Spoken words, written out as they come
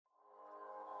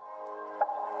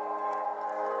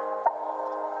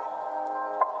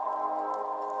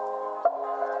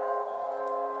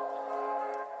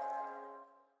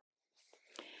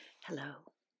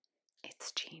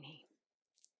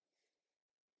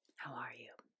How are you?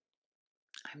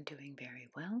 I'm doing very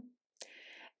well,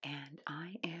 and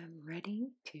I am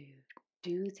ready to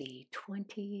do the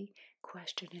 20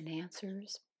 question and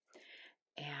answers.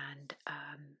 And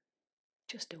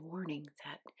just a warning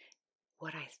that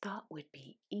what I thought would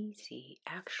be easy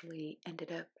actually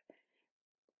ended up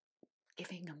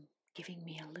giving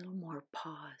me a little more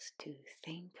pause to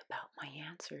think about my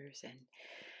answers, and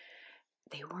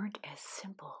they weren't as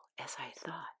simple as I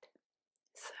thought.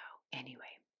 So,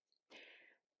 anyway,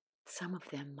 some of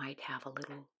them might have a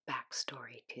little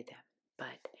backstory to them,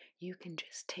 but you can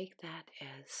just take that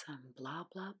as some blah,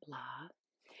 blah, blah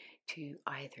to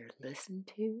either listen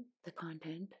to the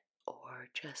content or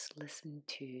just listen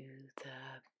to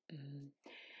the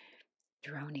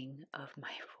droning of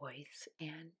my voice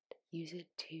and use it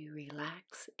to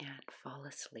relax and fall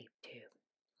asleep to.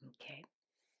 Okay?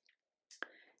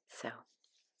 So,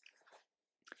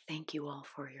 thank you all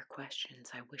for your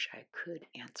questions. I wish I could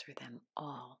answer them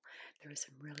all. There are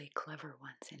some really clever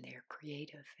ones and they're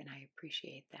creative, and I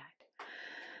appreciate that.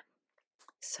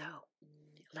 So,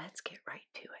 let's get right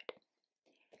to it.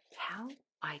 How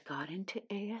I got into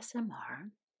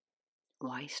ASMR,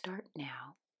 why start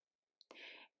now?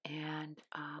 And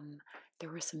there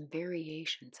were some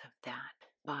variations of that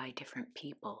by different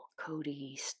people.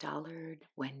 Cody Stallard,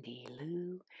 Wendy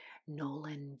Liu,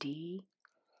 Nolan D,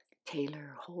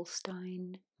 Taylor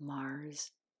Holstein,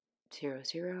 Mars00,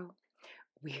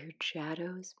 Weird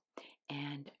Shadows,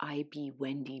 and IB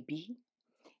Wendy B,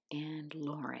 and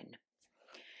Lauren.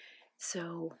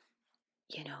 So,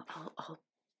 I'll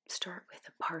start with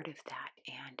a part of that.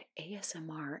 And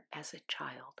ASMR as a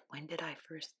child, when did I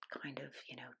first kind of,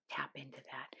 tap into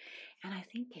that? And I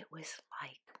think it was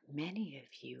like many of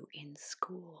you in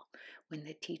school when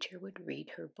the teacher would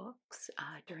read her books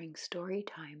during story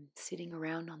time, sitting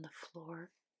around on the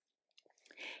floor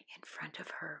in front of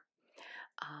her,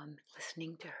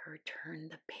 listening to her turn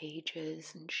the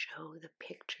pages and show the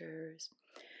pictures.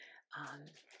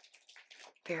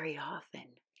 Very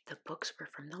often, the books were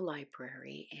from the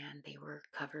library and they were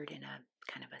covered in a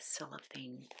kind of a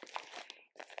cellophane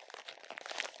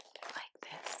like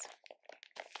this.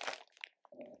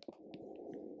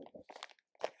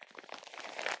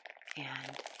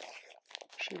 And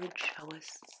she would show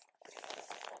us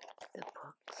the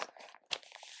books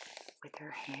with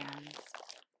her hands,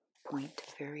 point to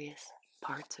various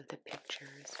parts of the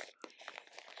pictures,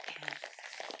 and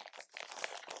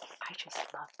I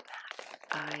just loved that.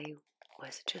 I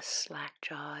was just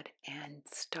slack-jawed and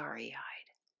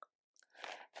starry-eyed.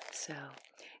 So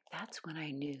that's when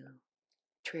I knew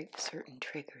certain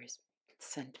triggers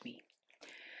sent me.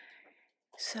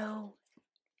 So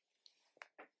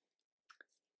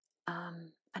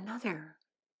another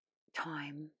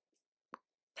time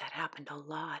that happened a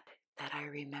lot that I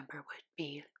remember would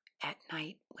be at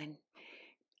night when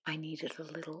I needed a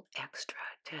little extra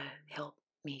to help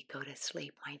me go to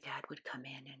sleep. My dad would come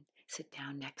in and sit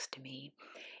down next to me,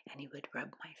 and he would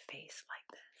rub my face like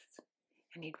this.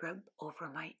 And he'd rub over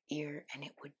my ear, and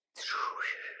it would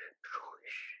swoosh,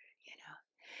 swoosh,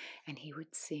 and he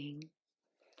would sing,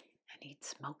 and he'd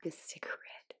smoke a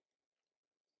cigarette.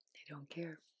 I don't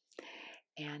care.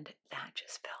 And that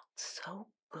just felt so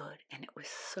good, and it was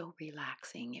so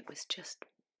relaxing. It was just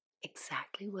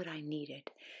exactly what I needed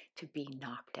to be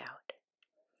knocked out.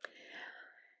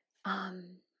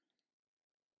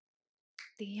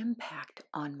 The impact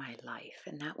on my life,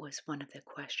 and that was one of the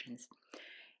questions.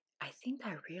 I think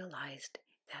I realized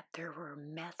that there were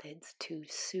methods to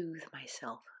soothe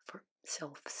myself, for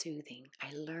self-soothing.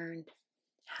 I learned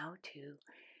how to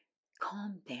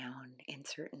calm down in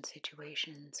certain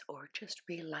situations or just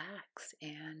relax.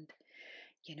 And,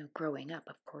 growing up,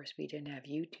 of course, we didn't have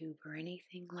YouTube or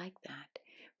anything like that,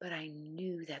 but I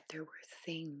knew that there were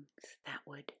things that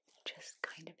would just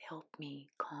kind of help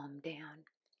me calm down.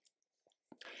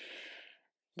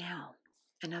 Now,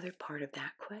 another part of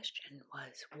that question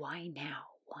was, why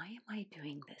now? Why am I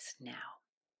doing this now?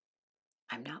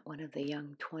 I'm not one of the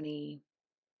young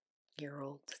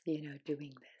 20-year-olds,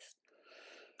 doing this.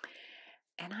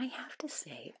 And I have to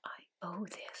say, I owe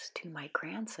this to my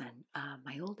grandson,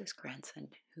 my oldest grandson,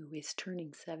 who is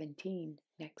turning 17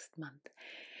 next month.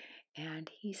 And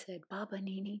he said, Baba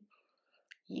Nini,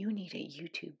 you need a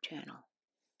YouTube channel.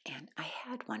 And I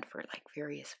had one for like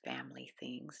various family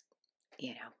things,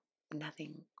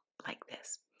 nothing like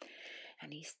this.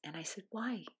 And I said,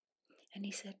 why? And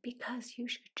he said, because you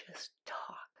should just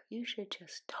talk. You should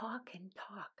just talk and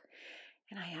talk.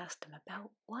 And I asked him,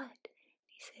 about what?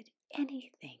 He said,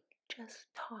 anything,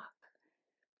 just talk.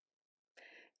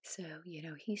 So,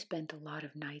 he spent a lot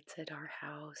of nights at our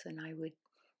house, and I would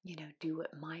do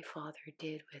what my father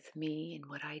did with me and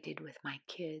what I did with my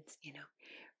kids,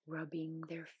 rubbing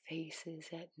their faces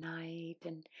at night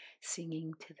and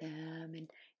singing to them and,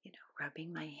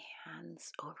 rubbing my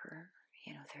hands over,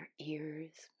 their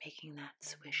ears, making that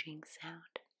swishing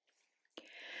sound.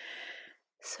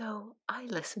 So I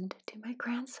listened to my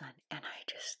grandson and I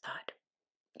just thought,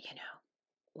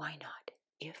 why not?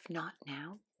 If not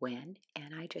now, when?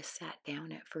 And I just sat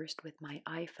down at first with my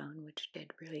iPhone, which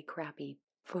did really crappy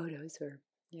photos or,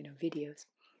 videos,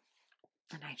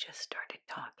 and I just started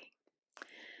talking.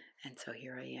 And so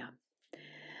here I am.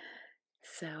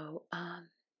 So,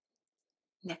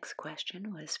 next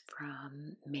question was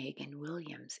from Megan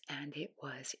Williams, and it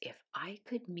was, if I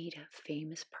could meet a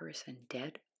famous person,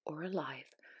 dead or alive,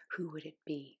 who would it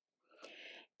be?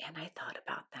 And I thought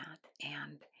about that,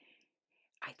 and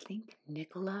I think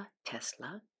Nikola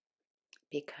Tesla,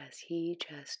 because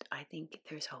I think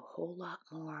there's a whole lot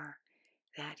more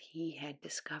that he had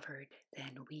discovered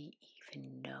than we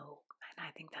even know. And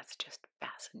I think that's just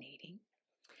fascinating.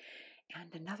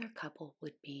 And another couple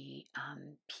would be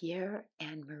Pierre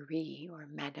and Marie, or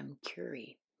Madame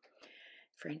Curie,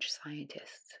 French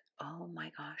scientists. Oh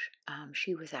my gosh,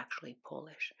 she was actually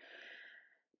Polish.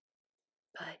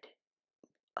 But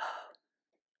oh,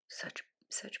 such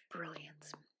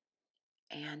brilliance.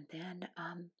 And then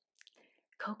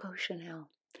Coco Chanel,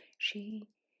 she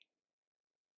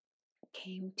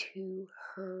came to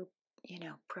her,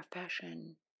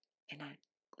 profession in a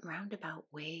roundabout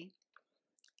way.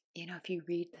 If you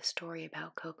read the story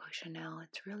about Coco Chanel,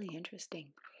 it's really interesting.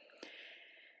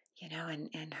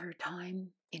 And her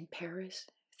time in Paris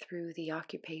through the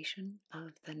occupation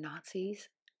of the Nazis,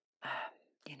 uh,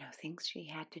 things she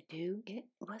had to do, it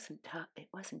wasn't tough. It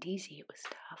wasn't easy. It was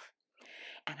tough.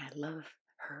 And I love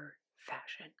her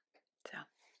fashion. So.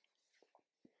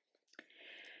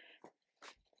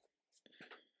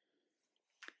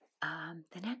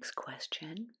 The next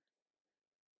question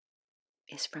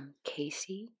is from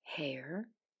Casey Hare.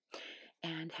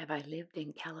 And have I lived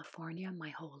in California my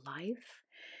whole life?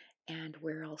 And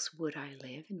where else would I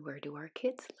live? And where do our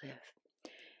kids live?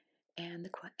 And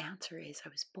the answer is, I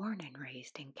was born and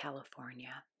raised in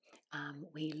California.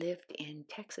 We lived in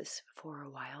Texas for a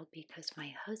while because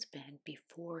my husband,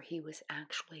 before he was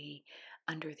actually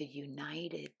under the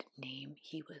United name,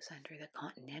 he was under the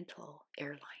Continental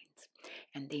Airlines,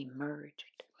 and they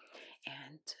merged.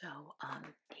 And so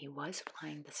he was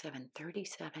flying the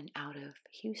 737 out of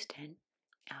Houston,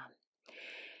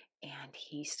 and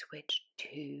he switched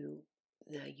to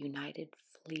the United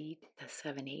Fleet, the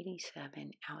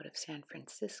 787 out of San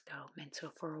Francisco. And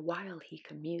so for a while he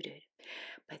commuted,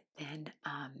 but then,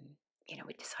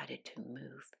 we decided to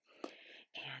move.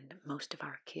 And most of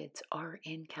our kids are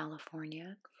in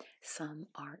California. Some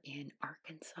are in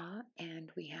Arkansas,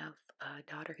 and we have a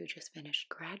daughter who just finished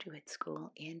graduate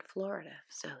school in Florida.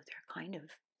 So they're kind of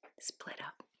split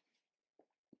up.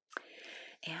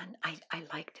 And I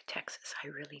liked Texas, I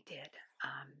really did.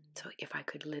 So if I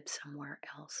could live somewhere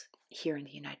else here in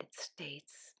the United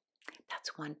States,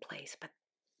 that's one place, but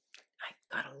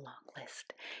I've got a long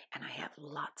list. And I have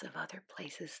lots of other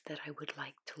places that I would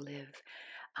like to live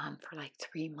for like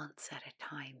 3 months at a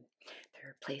time.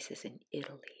 There are places in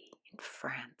Italy, in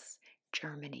France,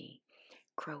 Germany,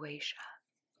 Croatia,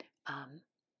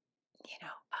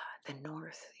 the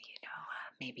north,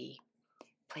 maybe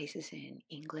places in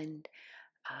England,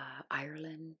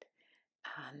 Ireland.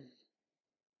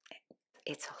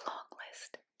 It's a long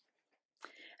list.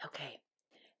 Okay,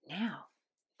 now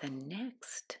the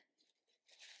next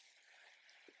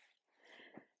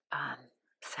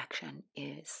section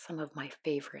is some of my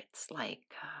favorites,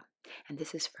 and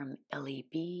this is from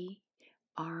LEB,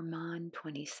 Armand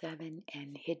 27,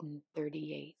 and Hidden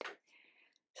 38.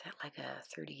 Is that like a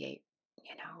 38,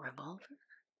 revolver?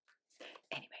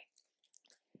 Anyway,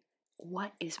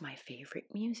 what is my favorite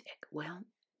music? Well,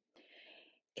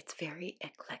 it's very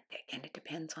eclectic and it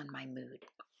depends on my mood.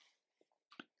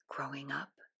 Growing up,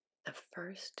 the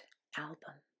first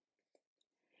album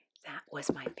that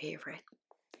was my favorite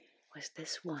was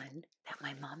this one that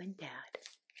my mom and dad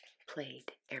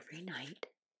played every night,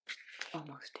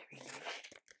 almost every night.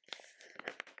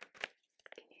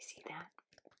 Can you see that?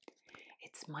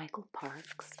 It's Michael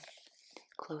Parks,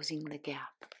 Closing the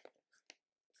Gap.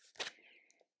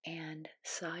 And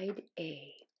side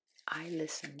A, I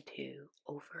listened to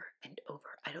over and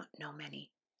over. I don't know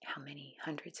how many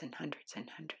hundreds and hundreds and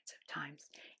hundreds of times,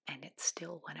 and it's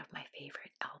still one of my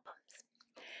favorite albums.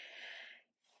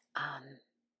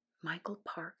 Michael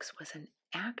Parks was an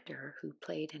actor who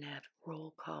played in a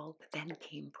role called Then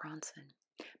Came Bronson,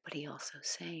 but he also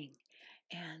sang,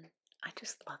 and I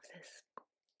just love this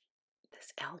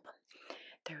this album.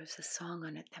 There was a song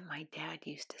on it that my dad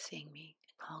used to sing me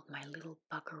called My Little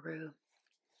Buckaroo.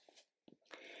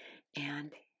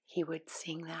 And he would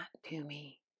sing that to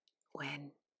me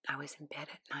when I was in bed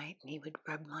at night, and he would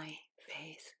rub my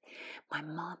face. My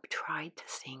mom tried to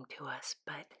sing to us,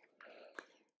 but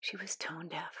she was tone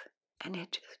deaf, and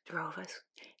it just drove us.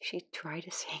 She'd try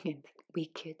to sing, and we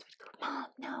kids would go, "Mom,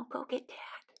 no, go get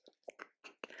Dad."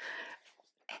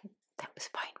 And that was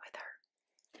fine with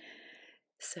her.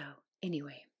 So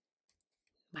anyway,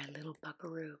 My Little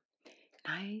Buckaroo.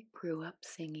 I grew up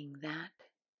singing that,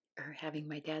 or having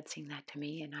my dad sing that to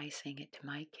me, and I sang it to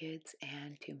my kids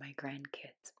and to my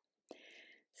grandkids.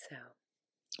 So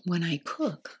when I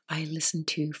cook, I listen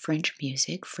to French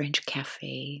music, French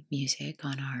cafe music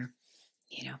on our,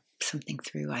 something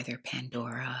through either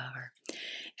Pandora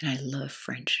and I love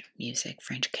French music,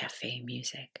 French cafe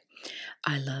music.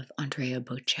 I love Andrea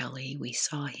Bocelli. We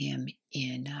saw him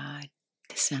in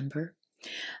December.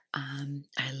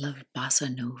 I love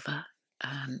Bossa Nova,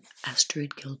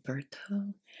 Astrid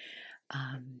Gilberto,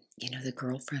 the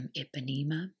girl from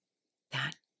Ipanema.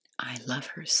 That I love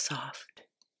her soft,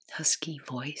 husky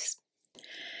voice.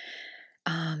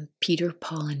 Peter,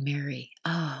 Paul, and Mary.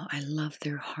 Oh, I love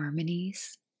their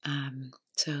harmonies.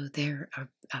 So they're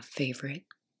a favorite.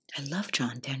 I love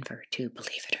John Denver too,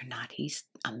 believe it or not. He's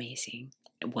amazing.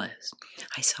 It was.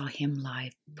 I saw him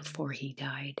live before he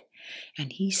died,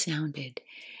 and he sounded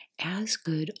as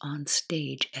good on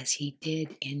stage as he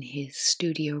did in his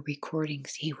studio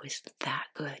recordings. He was that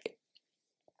good.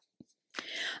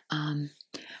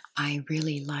 I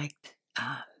really liked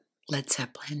Led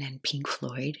Zeppelin and Pink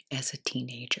Floyd as a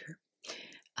teenager.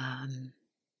 I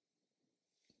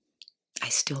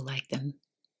still like them.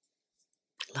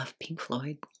 Love Pink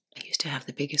Floyd. I used to have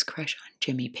the biggest crush on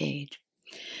Jimmy Page.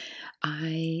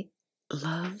 I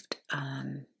loved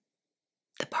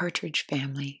the Partridge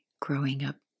Family growing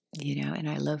up, and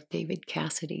I love David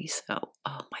Cassidy. So,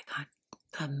 oh my God,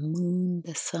 the moon,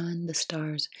 the sun, the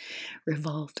stars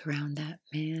revolved around that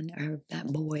man or that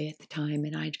boy at the time,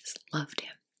 and I just loved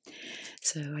him.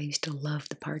 So I used to love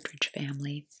the Partridge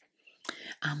Family.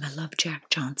 I love Jack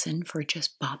Johnson for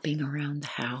just bopping around the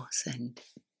house and,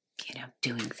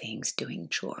 doing things, doing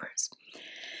chores.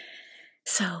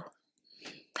 So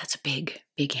that's a big,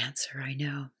 big answer, I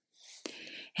know.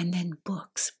 And then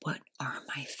books. What are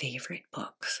my favorite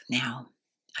books? Now,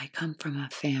 I come from a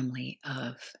family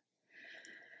of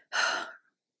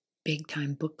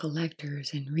big-time book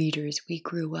collectors and readers. We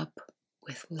grew up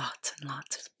with lots and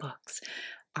lots of books.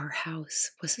 Our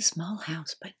house was a small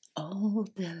house, but all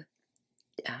the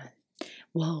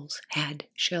walls had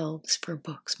shelves for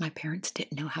books. My parents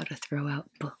didn't know how to throw out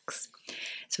books.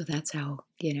 So that's how,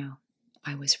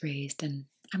 I was raised, and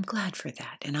I'm glad for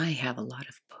that. And I have a lot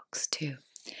of books too.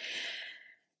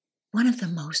 One of the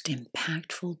most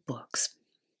impactful books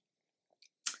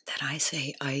that I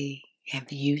say I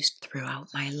have used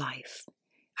throughout my life,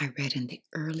 I read in the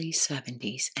early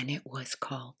 70s, and it was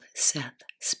called Seth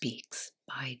Speaks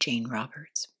by Jane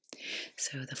Roberts.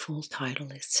 So the full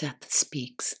title is Seth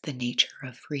Speaks, The Nature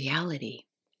of Reality.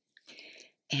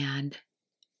 And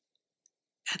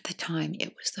at the time,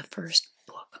 it was the first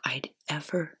book I'd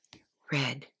ever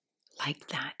read like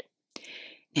that.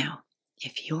 Now,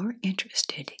 if you're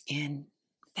interested in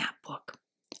that book,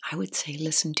 I would say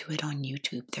listen to it on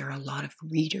YouTube. There are a lot of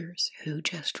readers who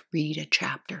just read a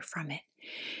chapter from it,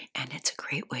 and it's a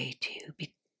great way to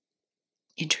be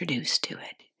introduced to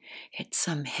it. It's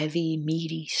some heavy,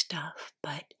 meaty stuff,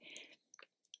 but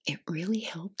it really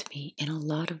helped me in a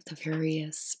lot of the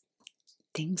various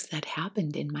things that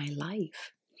happened in my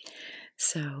life.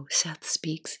 So Seth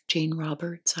Speaks, Jane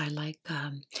Roberts. I like,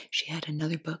 she had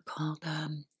another book called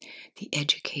The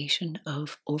Education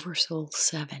of Oversoul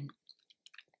 7.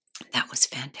 That was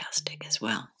fantastic as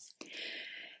well.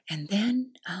 And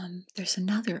then there's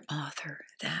another author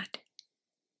that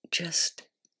just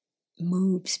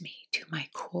moves me to my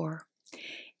core.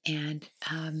 And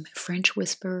French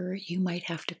Whisperer, you might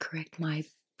have to correct my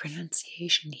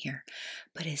pronunciation here,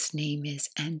 but his name is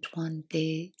Antoine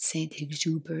de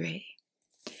Saint-Exupéry.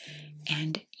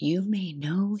 And you may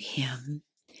know him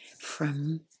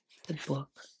from the book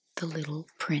The Little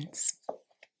Prince.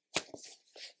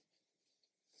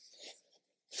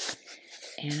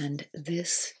 And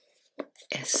this,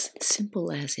 as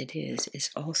simple as it is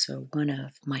also one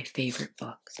of my favorite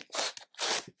books.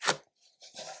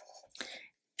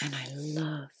 And I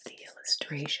love the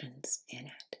illustrations in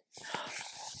it.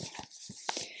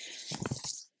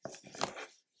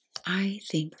 I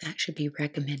think that should be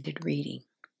recommended reading.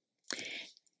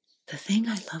 The thing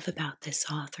I love about this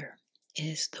author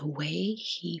is the way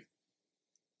he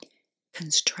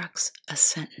constructs a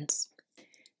sentence.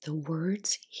 The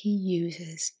words he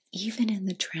uses, even in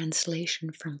the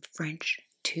translation from French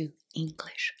to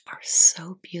English, are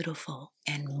so beautiful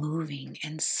and moving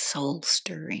and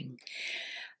soul-stirring.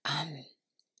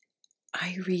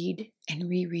 I read and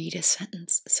reread a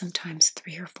sentence sometimes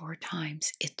 3 or 4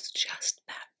 times. It's just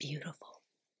that beautiful.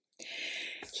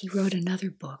 He wrote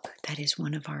another book that is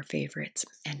one of our favorites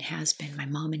and has been my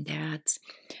mom and dad's,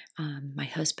 my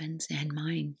husband's and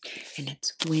mine, and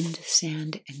it's Wind,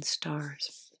 Sand, and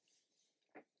Stars.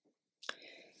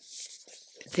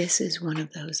 This is one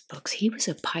of those books. He was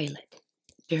a pilot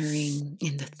in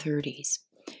the 30s,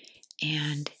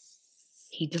 and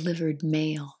he delivered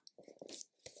mail.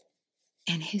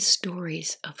 And his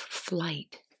stories of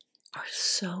flight are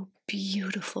so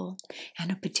beautiful,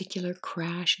 and a particular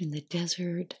crash in the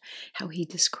desert, how he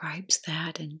describes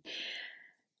that, and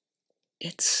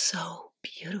it's so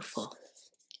beautiful.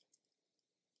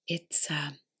 It's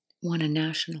won a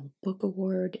National Book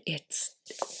Award. It's,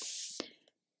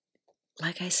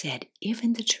 like I said,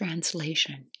 even the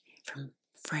translation from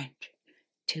French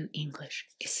to English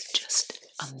is just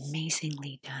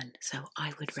amazingly done. So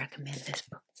I would recommend this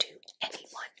book to anyone.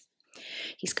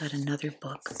 He's got another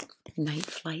book, Night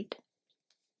Flight.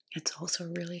 It's also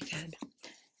really good.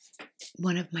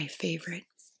 One of my favorite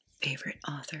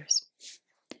authors.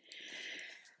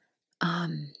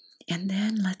 And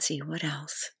then let's see, what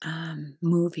else?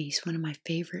 Movies. One of my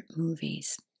favorite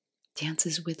movies,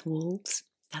 Dances with Wolves.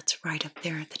 That's right up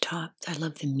there at the top. I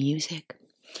love the music.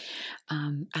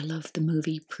 I love the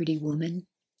movie Pretty Woman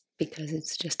because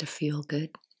it's just a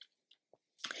feel-good.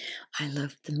 I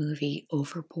love the movie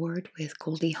Overboard with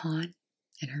Goldie Hawn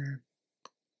and her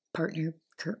partner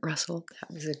Kurt Russell.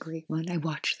 That was a great one. I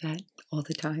watch that all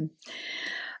the time.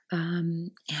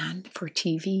 And for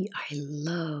TV, I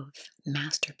love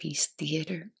Masterpiece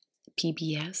Theater,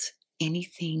 PBS,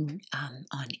 anything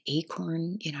on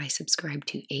Acorn. I subscribe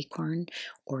to Acorn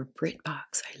or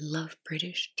BritBox. I love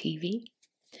British TV.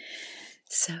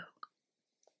 So,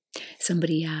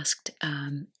 somebody asked,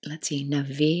 let's see,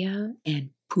 Navea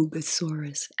and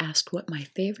Pugasaurus asked what my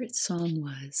favorite song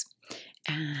was.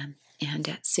 And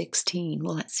at 16,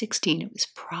 it was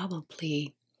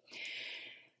probably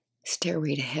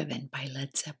Stairway to Heaven by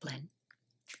Led Zeppelin.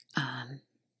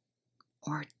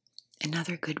 Or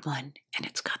another good one, and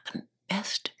it's got the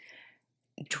best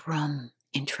drum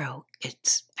intro.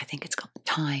 I think it's called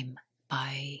Time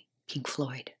by Pink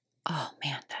Floyd. Oh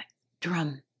man, that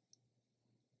drum.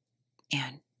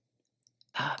 And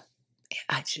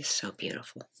it's just so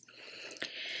beautiful.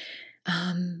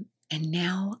 And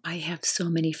now I have so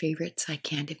many favorites, I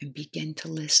can't even begin to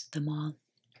list them all.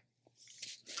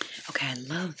 Okay, I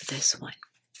love this one.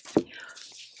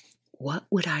 What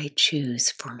would I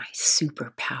choose for my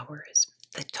superpowers?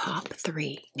 The top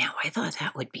 3. Now, I thought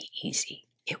that would be easy.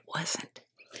 It wasn't.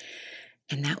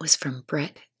 And that was from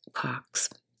Brett Cox.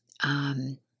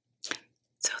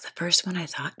 So the first one I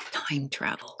thought time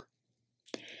travel.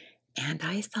 And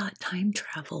I thought time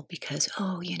travel because,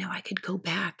 I could go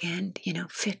back and,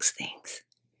 fix things.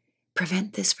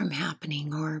 Prevent this from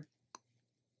happening or,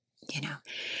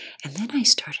 And then I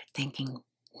started thinking,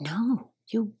 no,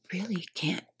 you really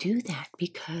can't do that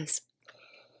because,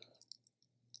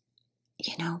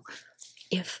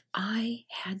 if I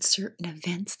had certain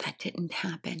events that didn't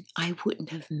happen, I wouldn't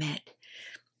have met,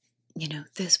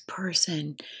 this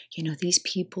person, these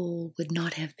people would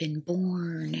not have been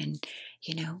born and,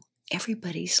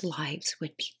 everybody's lives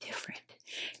would be different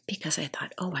because I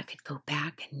thought, I could go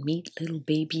back and meet little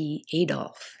baby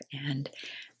Adolf.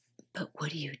 But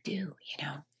what do you do?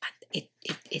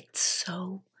 It's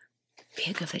so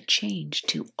big of a change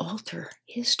to alter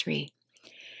history.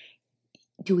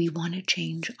 Do we want to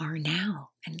change our now?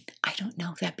 And I don't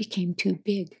know, that became too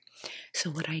big. So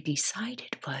what I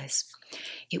decided was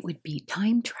it would be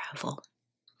time travel,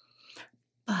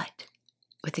 but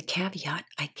with the caveat,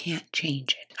 I can't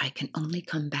change it. I can only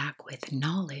come back with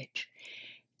knowledge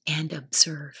and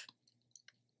observe.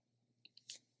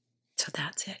 So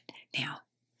that's it. Now,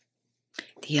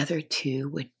 the other 2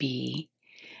 would be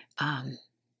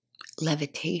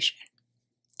levitation,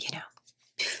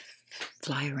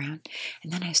 fly around.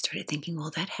 And then I started thinking,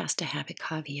 well, that has to have a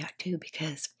caveat too,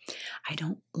 because I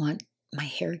don't want my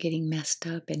hair getting messed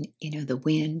up and, the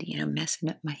wind, messing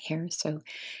up my hair. So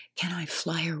can I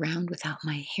fly around without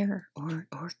my hair or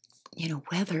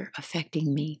weather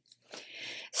affecting me?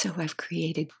 So I've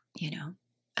created,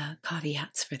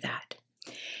 caveats for that.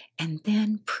 And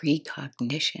then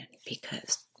precognition,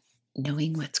 because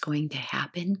knowing what's going to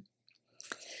happen,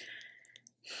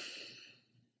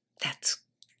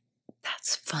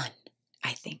 that's fun,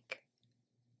 I think,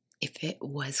 if it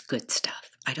was good stuff.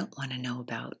 I don't want to know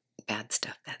about bad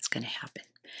stuff that's going to happen.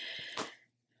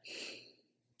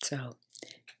 So,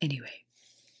 anyway,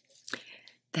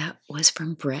 that was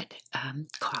from Brett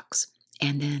Cox.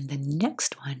 And then the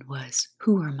next one was,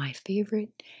 who are my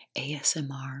favorite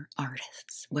ASMR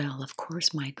artists? Well, of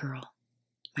course, my girl,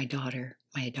 my daughter,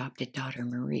 my adopted daughter,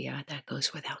 Maria. That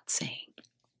goes without saying.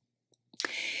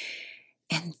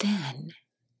 And then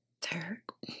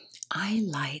I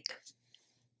like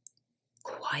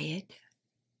quiet,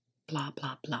 blah,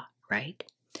 blah, blah, right?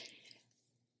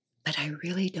 But I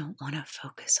really don't want to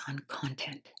focus on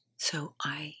content. So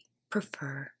I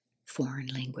prefer foreign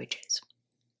languages.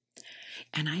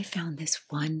 And I found this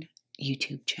one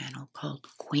YouTube channel called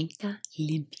Cuenca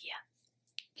Limpia.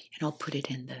 And I'll put it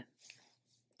in the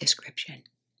description.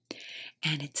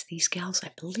 And it's these gals,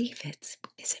 I believe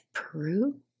is it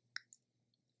Peru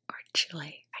or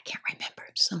Chile? I can't remember,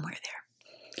 somewhere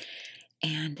there.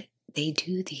 And they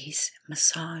do these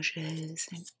massages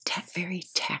and very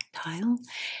tactile.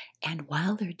 And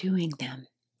while they're doing them,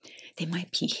 they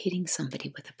might be hitting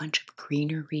somebody with a bunch of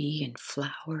greenery and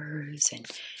flowers, and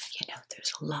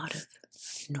there's a lot of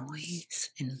noise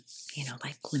and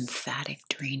like lymphatic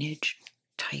drainage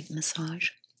type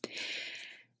massage.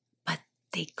 But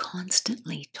they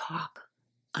constantly talk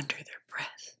under their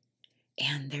breath,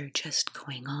 and they're just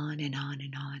going on and on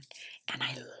and on, and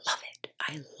I love it.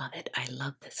 I love it. I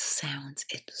love the sounds.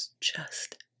 It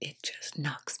just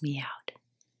knocks me out.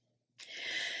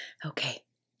 Okay.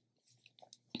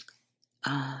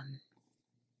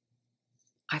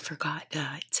 I forgot,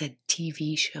 it said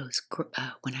TV shows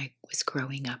when I was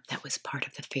growing up. That was part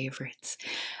of the favorites.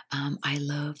 I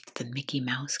loved the Mickey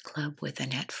Mouse Club with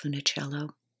Annette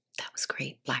Funicello. That was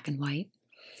great, black and white.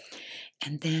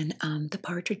 And then the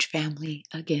Partridge Family,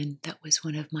 again, that was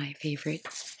one of my favorite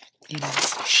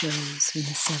shows in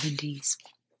the 70s.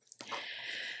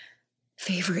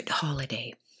 Favorite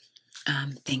holiday?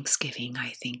 Thanksgiving, I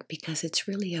think, because it's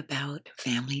really about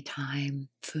family time,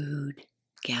 food,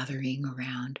 gathering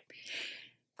around,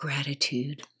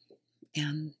 gratitude.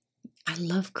 And I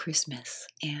love Christmas,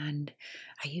 and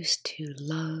I used to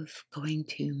love going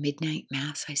to midnight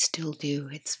mass. I still do.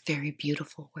 It's very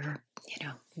beautiful where,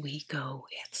 we go.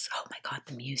 It's, oh my God,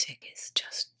 the music is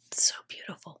just so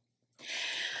beautiful.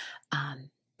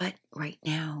 But right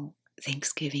now,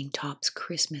 Thanksgiving tops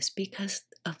Christmas because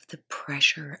of the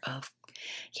pressure of,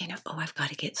 I've got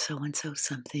to get so-and-so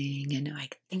something, and I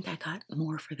think I got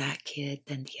more for that kid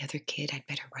than the other kid. I'd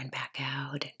better run back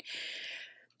out.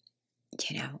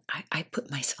 And, I put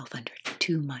myself under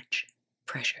too much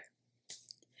pressure.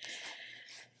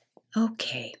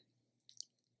 Okay.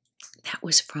 That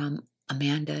was from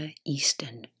Amanda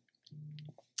Easton.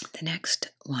 The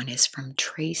next one is from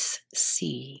Trace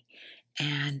C.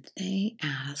 And they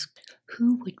asked,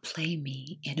 who would play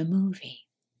me in a movie?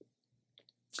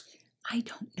 I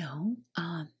don't know.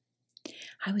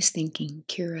 I was thinking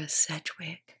Kira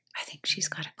Sedgwick. I think she's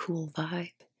got a cool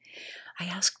vibe. I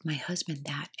asked my husband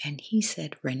that, and he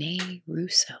said Renee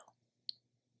Russo.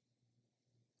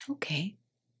 Okay,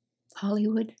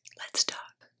 Hollywood, let's talk.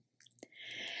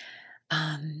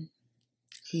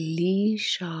 Li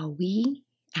Shawi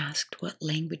asked what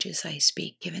languages I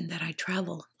speak, given that I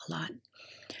travel a lot.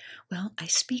 Well, I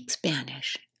speak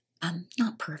Spanish.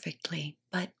 Not perfectly,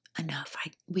 but enough.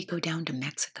 We go down to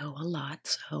Mexico a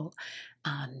lot, so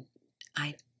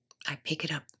I pick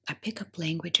it up. I pick up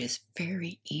languages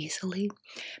very easily,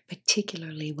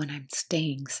 particularly when I'm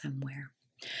staying somewhere.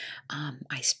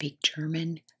 I speak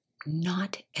German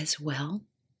not as well.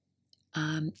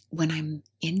 When I'm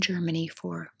in Germany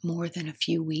for more than a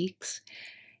few weeks,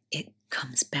 it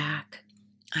comes back.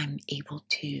 I'm able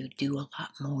to do a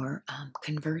lot more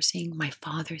conversing. My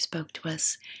father spoke to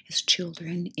us as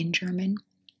children in German,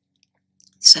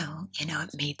 so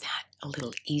it made that a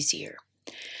little easier.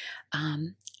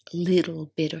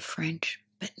 Little bit of French,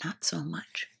 but not so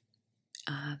much.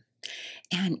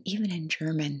 And even in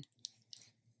German,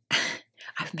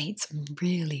 I've made some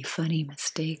really funny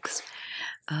mistakes.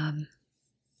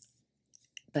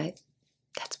 But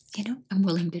that's, I'm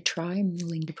willing to try. I'm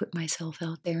willing to put myself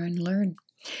out there and learn.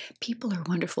 People are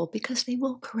wonderful because they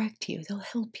will correct you. They'll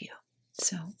help you.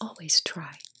 So always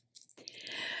try.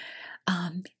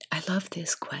 I love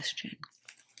this question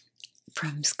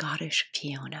from Scottish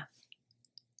Fiona.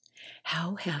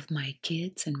 How have my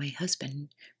kids and my husband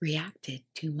reacted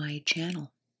to my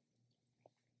channel?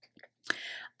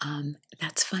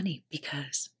 That's funny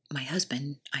because my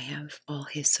husband, I have all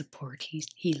his support.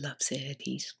 He loves it.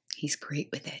 He's great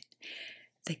with it.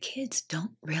 The kids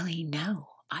don't really know.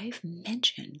 I've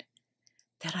mentioned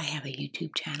that I have a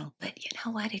YouTube channel, but you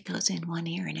know what? It goes in one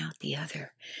ear and out the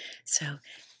other. So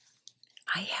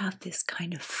I have this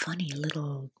kind of funny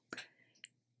little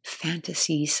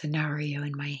fantasy scenario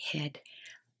in my head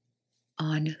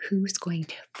on who's going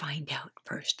to find out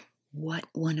first, what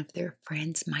one of their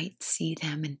friends might see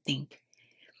them and think,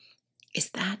 is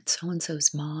that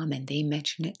so-and-so's mom? And they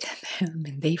mention it to them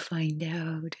and they find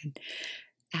out and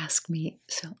ask me.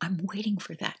 So I'm waiting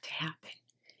for that to happen.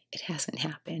 It hasn't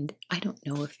happened. I don't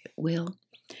know if it will.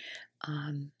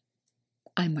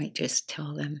 I might just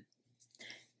tell them.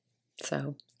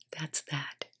 So that's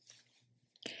that.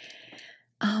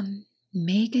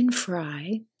 Megan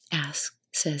Fry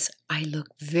says, I look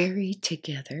very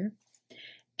together.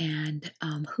 And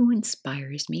who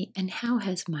inspires me and how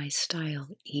has my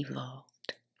style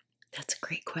evolved? That's a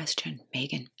great question,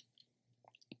 Megan.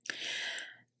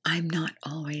 I'm not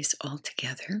always all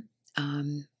together.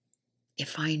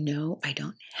 If I know I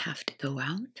don't have to go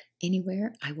out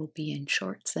anywhere, I will be in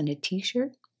shorts and a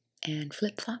t-shirt and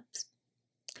flip-flops.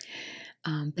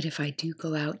 But if I do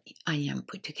go out, I am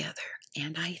put together.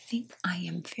 And I think I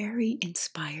am very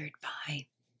inspired by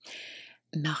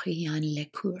Marianne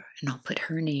Lecour, and I'll put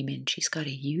her name in. She's got a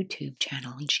YouTube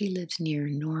channel, and she lives near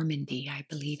Normandy, I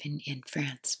believe, in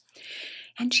France.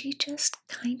 And she just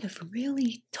kind of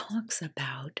really talks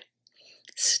about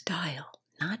style,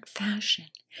 not fashion,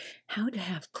 how to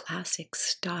have classic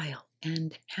style,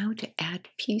 and how to add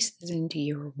pieces into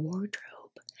your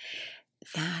wardrobe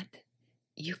that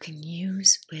you can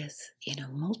use with,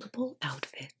 multiple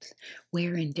outfits,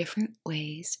 wear in different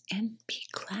ways, and be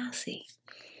classy.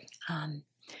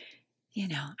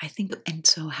 I think, and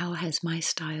so how has my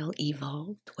style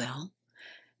evolved? Well,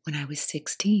 when I was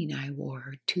 16, I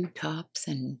wore two tops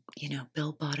and,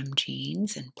 bell-bottom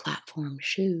jeans and platform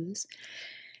shoes,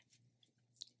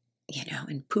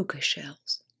 and puka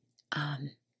shells.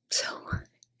 So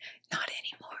not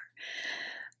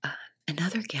anymore.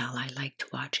 Another gal I like to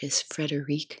watch is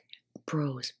Frederique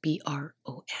Bros,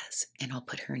 Bros, and I'll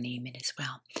put her name in as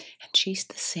well. And she's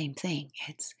the same thing.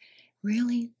 It's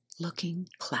really looking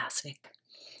classic,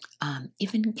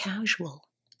 even casual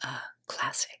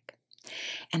classic.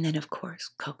 And then, of course,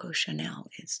 Coco Chanel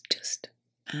is just,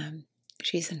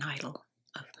 she's an idol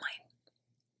of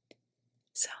mine.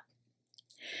 So,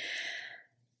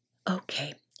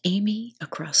 okay, Amy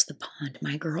across the pond,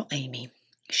 my girl Amy,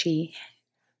 she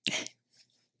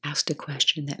asked a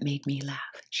question that made me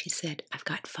laugh. She said, I've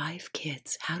got 5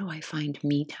 kids. How do I find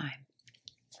me time?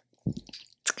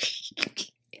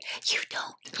 You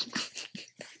don't.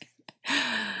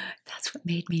 That's what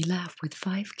made me laugh. With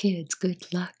 5 kids,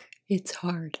 good luck. It's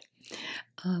hard.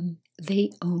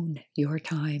 They own your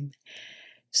time.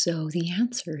 So the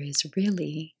answer is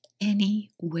really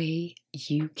any way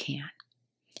you can.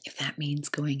 If that means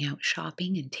going out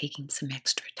shopping and taking some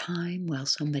extra time while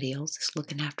somebody else is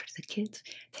looking after the kids,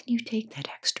 then you take that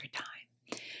extra time.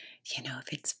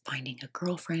 If it's finding a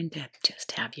girlfriend to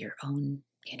just have your own,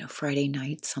 Friday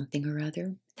night something or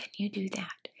other, then you do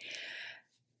that.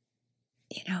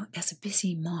 As a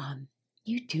busy mom,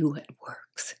 you do what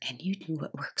works, and you do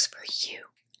what works for you.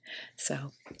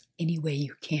 So, any way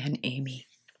you can, Amy.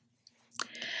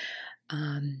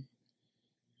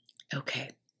 Okay.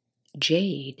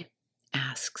 Jade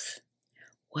asks,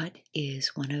 what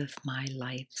is one of my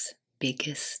life's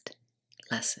biggest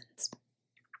lessons?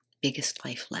 Biggest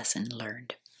life lesson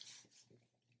learned?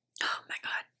 Oh my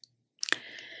God.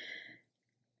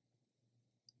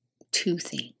 2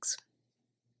 things.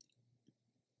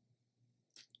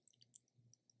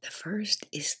 The first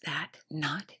is that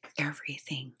not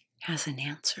everything has an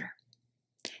answer.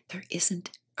 There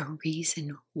isn't a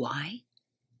reason why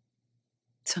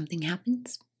something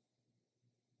happens.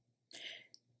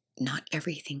 Not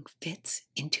everything fits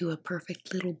into a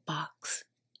perfect little box.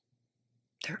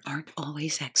 There aren't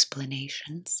always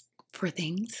explanations for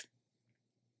things.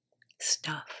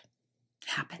 Stuff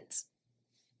happens.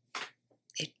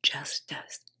 It just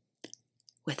does.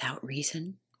 Without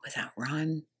reason, without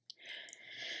rhyme,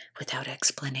 without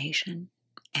explanation,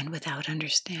 and without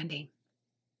understanding.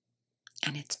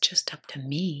 And it's just up to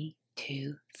me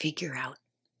to figure out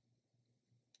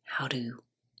how to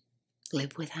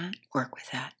live with that, work with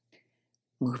that,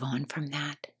 move on from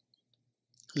that,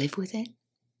 live with it,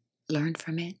 learn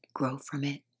from it, grow from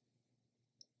it.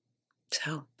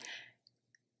 So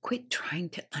quit trying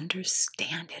to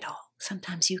understand it all.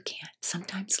 Sometimes you can't.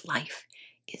 Sometimes life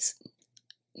is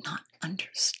not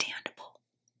understandable.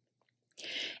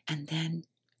 And then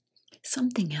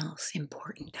something else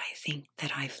important, I think,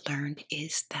 that I've learned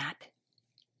is that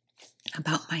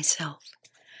about myself,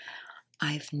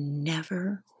 I've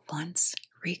never once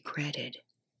regretted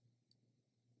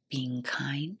being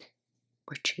kind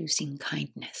or choosing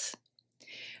kindness,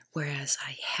 whereas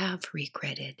I have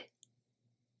regretted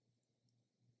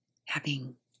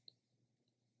having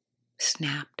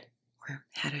snapped or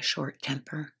had a short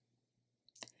temper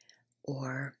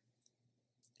or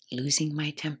losing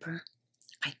my temper,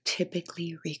 I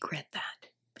typically regret that.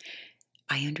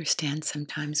 I understand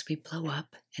sometimes we blow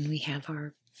up and we have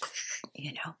our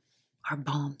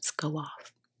bombs go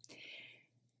off.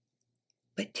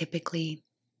 But typically,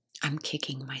 I'm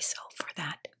kicking myself for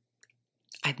that.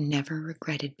 I've never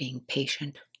regretted being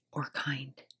patient or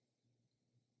kind.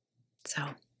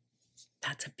 So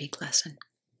that's a big lesson.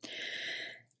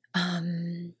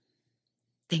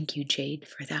 Thank you, Jade,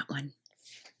 for that one.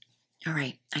 All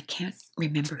right, I can't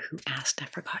remember who asked. I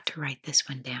forgot to write this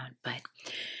one down, but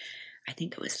I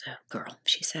think it was a girl.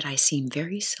 She said, I seem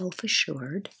very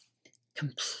self-assured,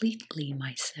 completely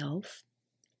myself.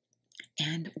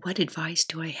 And what advice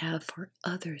do I have for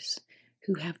others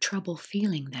who have trouble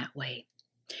feeling that way?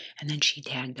 And then she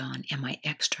tagged on, am I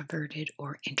extroverted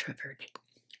or introverted?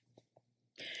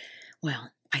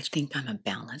 Well, I think I'm a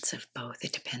balance of both.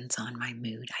 It depends on my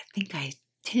mood. I think I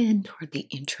tend toward the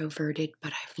introverted,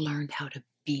 but I've learned how to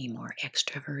be more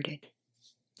extroverted.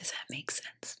 Does that make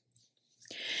sense?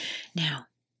 Now,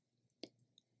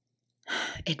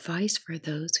 advice for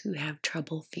those who have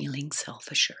trouble feeling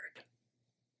self-assured.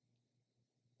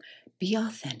 Be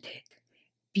authentic.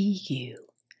 Be you.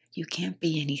 You can't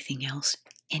be anything else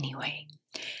anyway.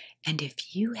 And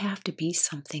if you have to be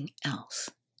something else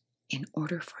in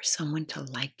order for someone to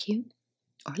like you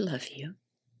or love you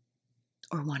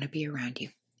or want to be around you,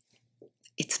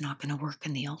 it's not going to work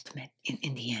in the ultimate,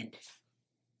 in the end.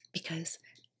 Because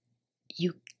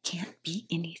you can't be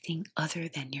anything other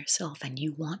than yourself, and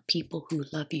you want people who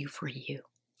love you for you.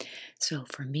 So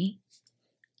for me,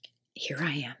 here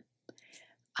I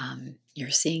am.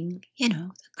 You're seeing,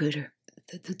 the good or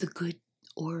the good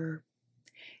or,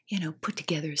 put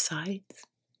together sides.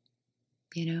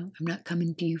 I'm not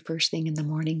coming to you first thing in the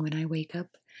morning when I wake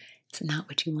up. It's not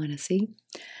what you want to see.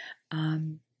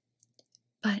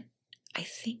 But I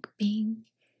think being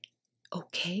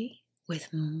okay with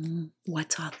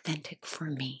what's authentic for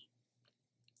me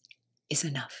is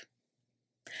enough.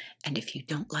 And if you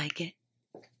don't like it,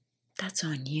 that's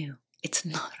on you. It's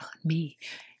not on me.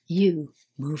 You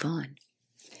move on,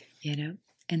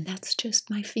 and that's just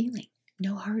my feeling.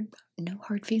 No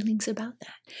hard feelings about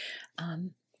that.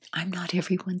 I'm not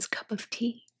everyone's cup of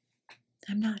tea.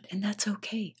 I'm not, and that's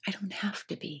okay. I don't have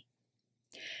to be.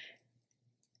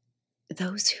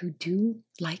 Those who do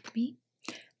like me,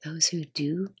 those who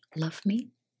do love me,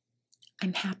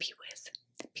 I'm happy with,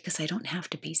 because I don't have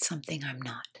to be something I'm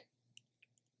not.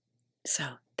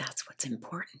 So that's what's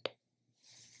important.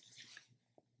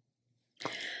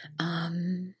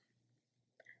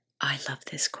 I love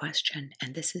this question,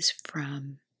 and this is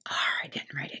from, I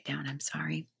didn't write it down, I'm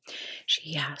sorry.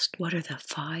 She asked, what are the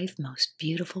 5 most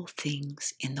beautiful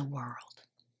things in the world?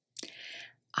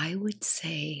 I would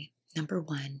say, number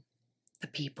 1, the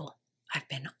people. I've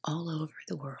been all over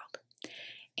the world,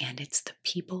 and it's the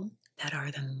people that are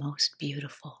the most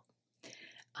beautiful.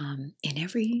 In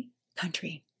every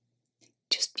country,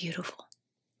 just beautiful.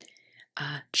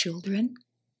 Children,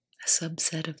 a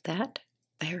subset of that,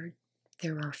 they're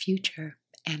our future,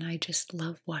 and I just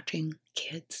love watching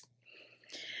kids.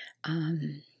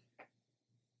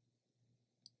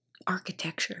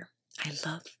 Architecture. I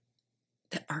love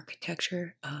the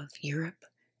architecture of Europe,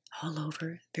 all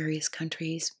over various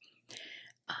countries.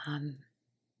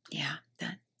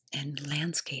 And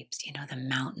landscapes, the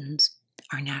mountains,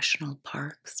 our national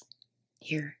parks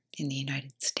here in the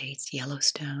United States,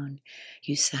 Yellowstone,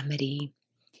 Yosemite,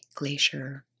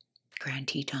 Glacier, Grand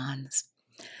Tetons.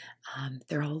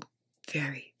 They're all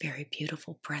very, very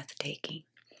beautiful, breathtaking.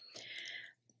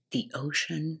 The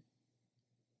ocean,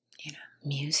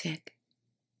 music.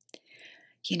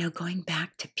 Going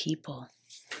back to people.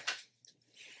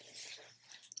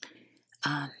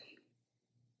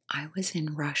 I was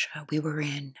in Russia. We were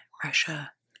in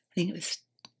Russia, I think it was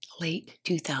late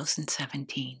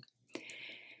 2017.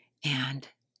 And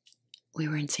we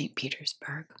were in St.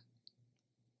 Petersburg.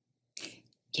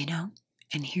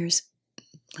 And here's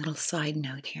a little side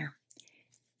note here.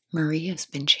 Maria's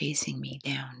been chasing me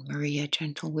down. Maria,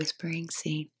 Gentle Whispering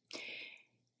Sea.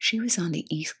 She was on the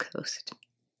East Coast.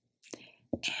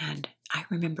 And I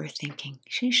remember thinking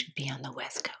she should be on the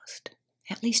West Coast,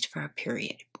 at least for a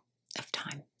period of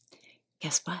time.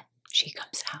 Guess what? She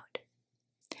comes out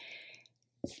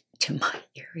to my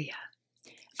area.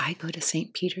 I go to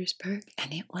St. Petersburg,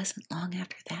 and it wasn't long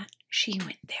after that she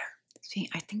went there. See,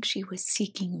 I think she was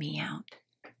seeking me out.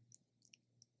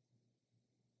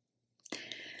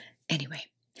 Anyway,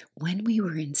 when we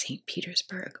were in St.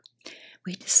 Petersburg,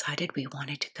 we decided we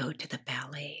wanted to go to the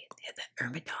ballet, the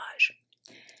Hermitage.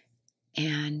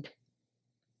 and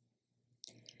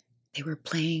they were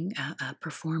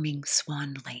performing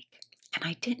Swan Lake. And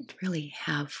I didn't really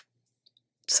have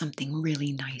something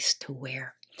really nice to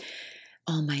wear.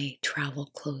 All my travel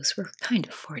clothes were kind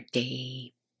of for a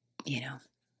day,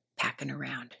 packing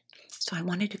around. So I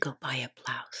wanted to go buy a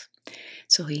blouse.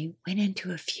 So we went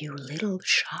into a few little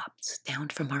shops down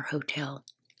from our hotel.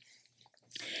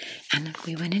 And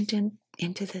we went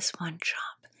into this one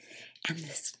shop, and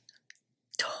this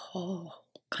tall,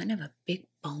 kind of a big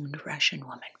boned Russian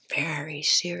woman, very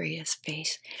serious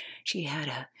face. She had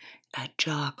a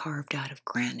jaw carved out of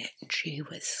granite, and she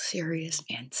was serious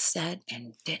and set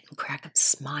and didn't crack a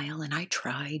smile. And I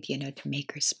tried, to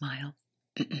make her smile.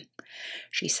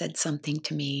 She said something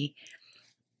to me,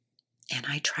 and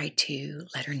I tried to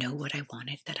let her know what I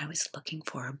wanted, that I was looking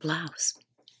for a blouse.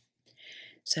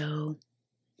 So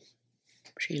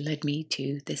she led me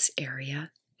to this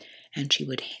area, and she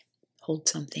would hold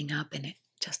something up, and it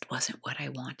just wasn't what I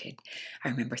wanted. I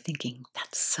remember thinking,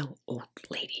 that's so old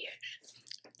ladyish.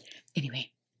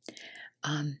 Anyway,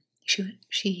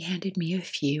 she handed me a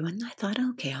few, and I thought,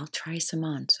 okay, I'll try some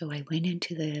on. So I went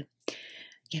into the,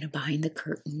 behind the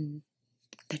curtain,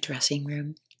 the dressing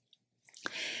room,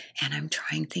 and I'm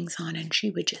trying things on, and she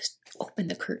would just open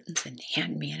the curtains and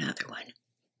hand me another one,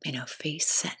 face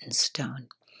set in stone.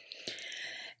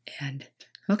 And,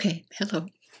 okay, hello.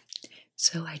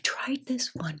 So I tried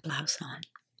this one blouse on.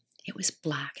 It was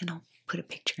black, and I'll put a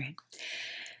picture in.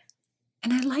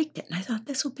 And I liked it, and I thought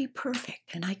this will be perfect,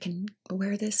 and I can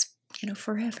wear this,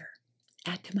 forever.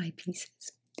 Add to my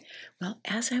pieces. Well,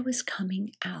 as I was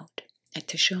coming out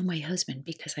to show my husband,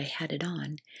 because I had it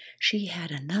on, she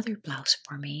had another blouse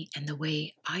for me, and the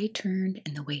way I turned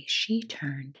and the way she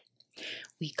turned,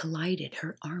 we collided.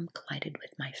 Her arm collided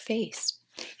with my face,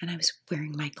 and I was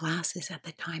wearing my glasses at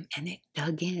the time, and it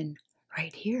dug in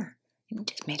right here. It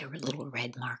just made a little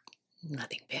red mark,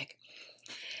 nothing big.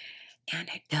 And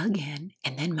it dug in,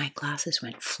 and then my glasses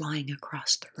went flying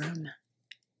across the room,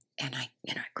 and I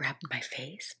grabbed my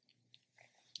face.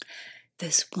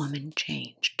 This woman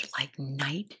changed like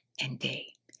night and day.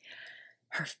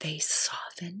 Her face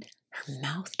softened, her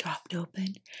mouth dropped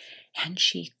open, and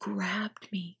she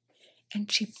grabbed me, and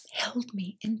she held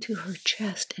me into her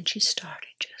chest, and she started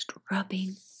just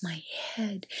rubbing my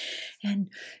head, and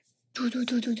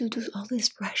all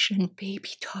this Russian baby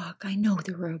talk. I know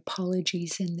there were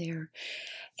apologies in there.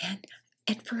 And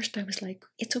at first I was like,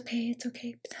 it's okay.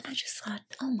 But then I just thought,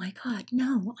 oh my God,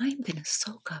 no, I'm going to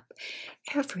soak up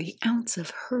every ounce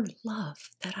of her love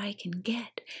that I can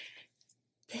get.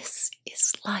 This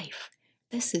is life.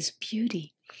 This is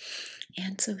beauty.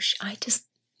 And so I just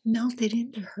melted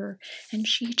into her, and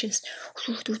she just,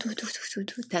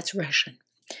 that's Russian.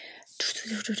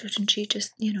 And she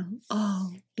just,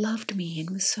 loved me and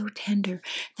was so tender.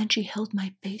 Then she held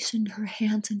my face in her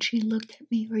hands, and she looked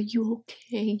at me, are you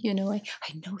okay? I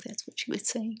know that's what she was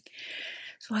saying.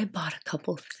 So I bought a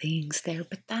couple of things there,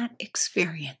 but that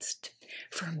experience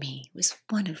for me was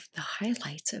one of the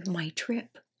highlights of my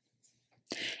trip.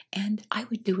 And I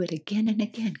would do it again and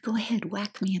again. Go ahead,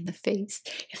 whack me in the face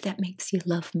if that makes you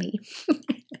love me. Not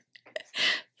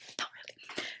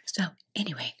really. So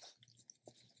anyway,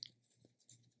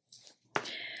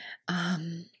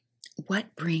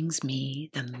 what brings me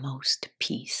the most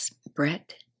peace?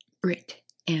 Brit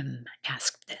M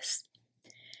asked this.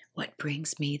 What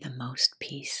brings me the most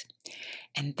peace?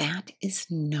 And that is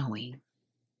knowing,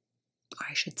 or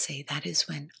I should say, that is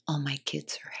when all my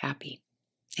kids are happy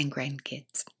and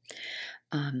grandkids.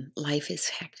 Life is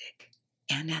hectic.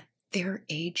 And at their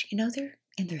age, they're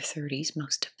in their 30s,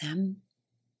 most of them.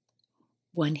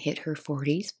 One hit her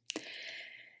 40s.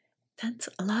 That's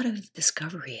a lot of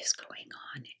discovery is going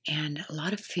on, and a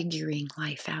lot of figuring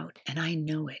life out, and I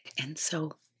know it. And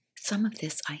so some of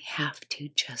this I have to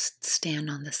just stand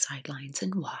on the sidelines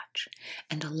and watch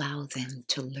and allow them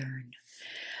to learn.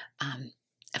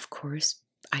 Of course,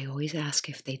 I always ask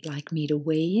if they'd like me to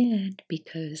weigh in,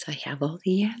 because I have all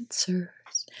the answers.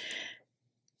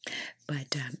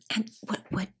 But and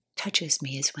what touches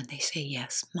me is when they say,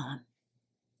 yes, Mom,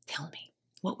 tell me,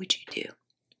 what would you do?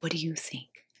 What do you think?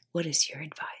 What is your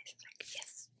advice? Like,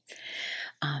 yes.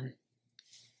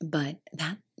 But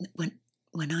that when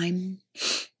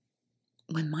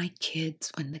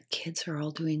the kids are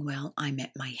all doing well, I'm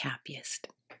at my happiest.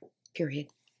 Period.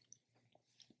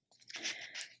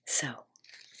 So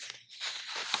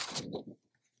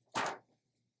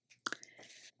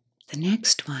the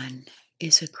next one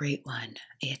is a great one.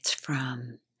 It's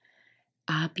from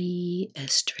Abi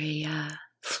Estrella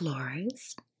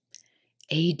Flores,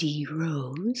 A.D.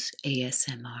 Rose,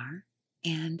 ASMR,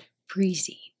 and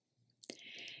Breezy.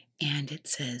 And it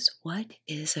says, what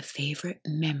is a favorite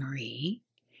memory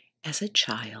as a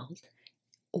child,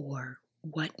 or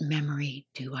what memory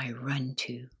do I run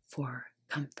to for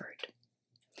comfort?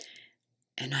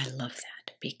 And I love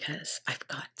that because I've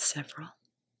got several.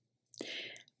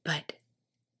 But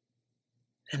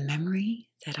the memory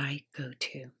that I go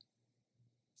to,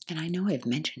 and I know I've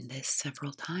mentioned this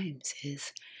several times,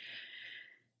 is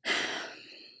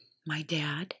my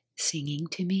dad singing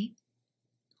to me,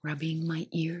 rubbing my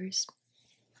ears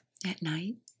at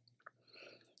night.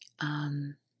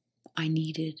 I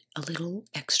needed a little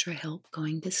extra help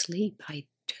going to sleep. I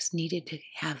just needed to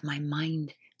have my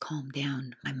mind calmed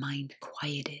down, my mind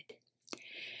quieted.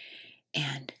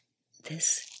 And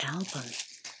this album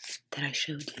that I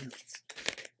showed you,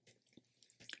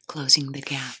 Closing the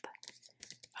Gap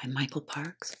by Michael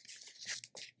Parks,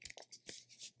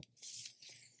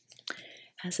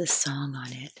 has a song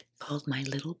on it called My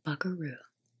Little Buckaroo.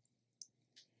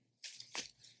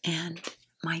 And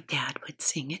my dad would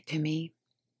sing it to me.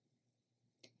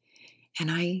 And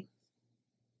I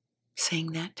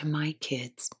sang that to my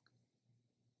kids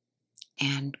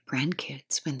and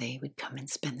grandkids when they would come and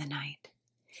spend the night.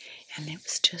 And it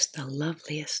was just the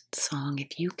loveliest song.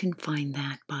 If you can find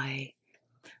that by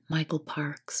Michael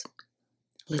Parks,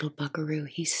 Little Buckaroo,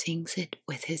 he sings it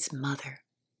with his mother.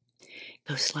 It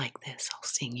goes like this. I'll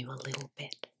sing you a little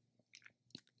bit.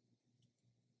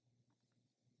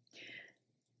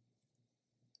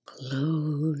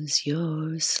 Close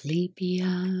your sleepy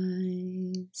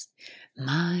eyes,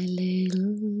 my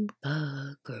little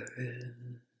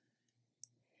buckaroo.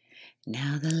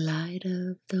 Now the light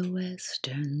of the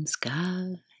western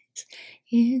skies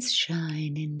is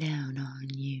shining down on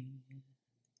you.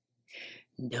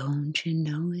 Don't you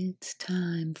know it's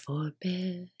time for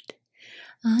bed?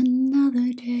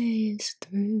 Another day is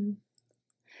through.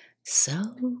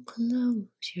 So close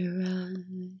your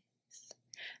eyes,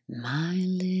 my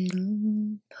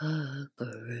little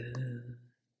buckaroo.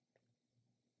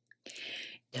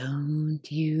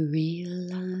 Don't you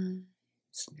realize,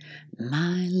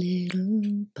 my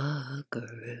little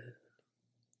buckaroo,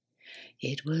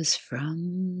 it was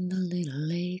from the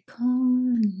little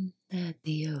acorn that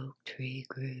the oak tree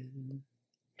grew.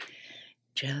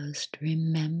 Just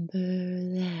remember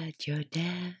that your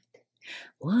dad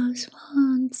was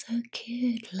once a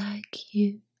kid like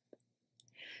you.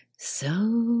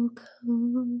 So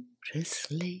go to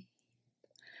sleep,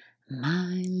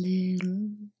 my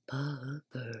little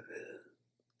buckaroo.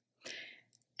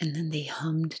 And then they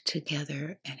hummed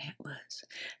together, and it was,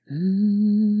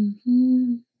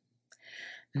 mm-hmm,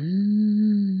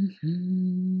 mm-hmm.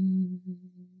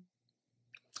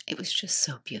 It was just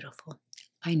so beautiful.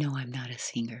 I know I'm not a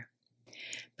singer,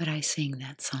 but I sang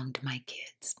that song to my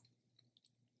kids.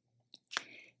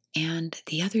 And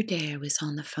the other day I was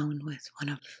on the phone with one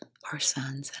of our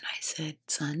sons, and I said,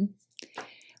 son,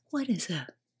 what is a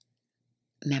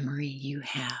memory you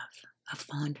have, a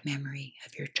fond memory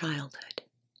of your childhood?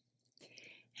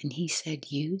 And he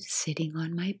said, you sitting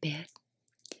on my bed,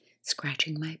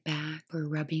 scratching my back or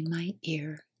rubbing my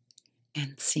ear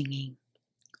and singing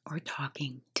or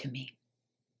talking to me.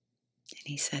 And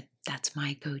he said, that's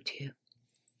my go-to.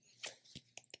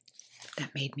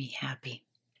 That made me happy.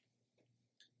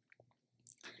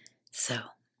 So,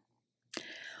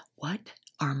 what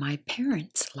are my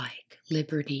parents like?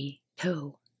 Liberty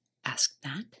Toe asked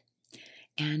that.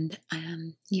 And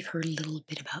you've heard a little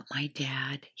bit about my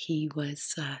dad. He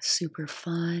was super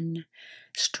fun,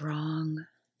 strong,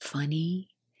 funny,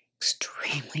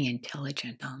 extremely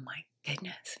intelligent. Oh my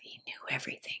goodness, he knew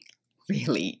everything.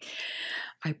 Really,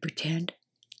 I pretend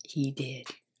he did.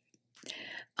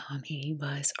 He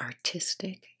was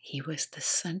artistic. He was the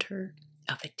center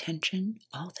of attention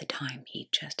all the time. He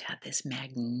just had this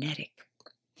magnetic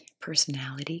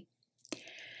personality.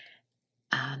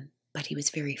 But he was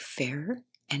very fair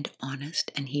and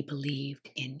honest, and he believed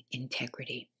in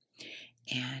integrity.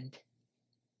 And,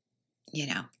 you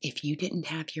know, if you didn't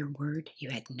have your word,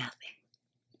 you had nothing.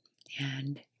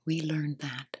 And we learned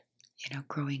that, you know,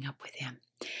 growing up with him.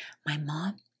 My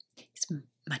mom is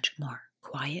much more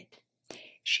quiet.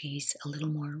 She's a little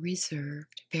more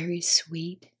reserved, very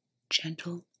sweet,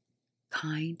 gentle,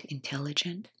 kind,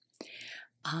 intelligent.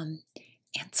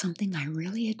 And something I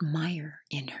really admire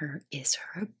in her is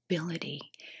her ability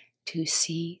to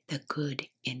see the good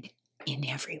in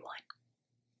everyone.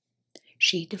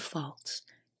 She defaults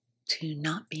to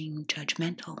not being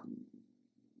judgmental,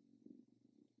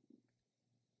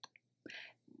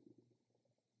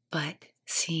 but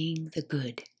seeing the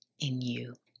good in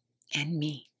you and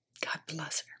me. God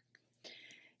bless her.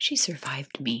 She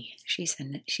survived me. She's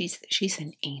an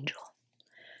angel.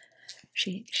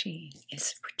 she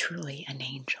is truly an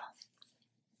angel.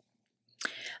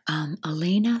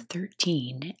 Elena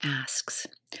 13 asks,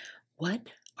 what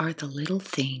are the little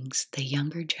things the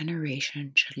younger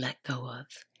generation should let go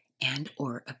of and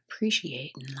or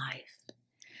appreciate in life?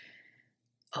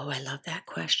 Oh, I love that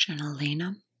question,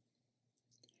 Elena.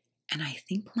 And I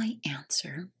think my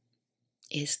answer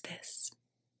is this.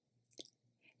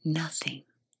 Nothing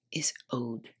is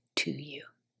owed to you.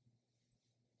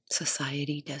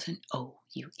 Society doesn't owe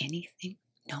you anything.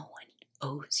 No one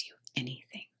owes you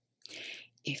anything.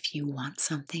 If you want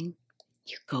something,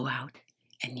 you go out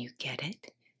and you get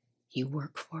it. You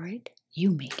work for it.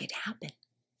 You make it happen.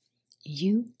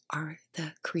 You are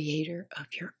the creator of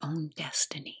your own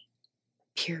destiny.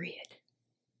 Period.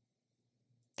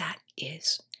 That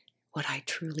is what I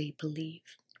truly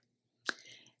believe.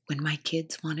 When my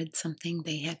kids wanted something,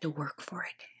 they had to work for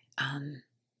it.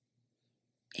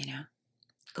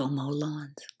 Go mow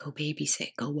lawns, go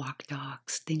babysit, go walk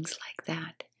dogs, things like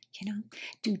that.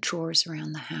 Do chores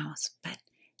around the house, but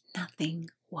nothing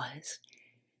was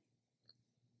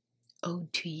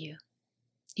owed to you.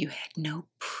 You had no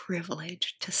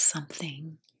privilege to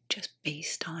something just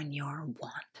based on your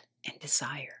want and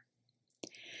desire.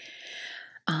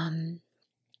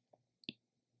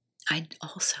 I'd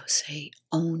also say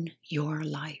own your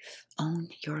life. Own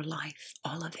your life,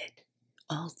 all of it,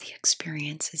 all the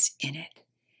experiences in it.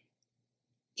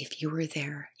 If you were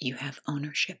there, you have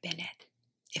ownership in it,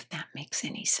 if that makes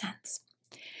any sense.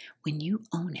 When you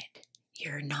own it,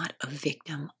 you're not a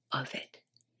victim of it.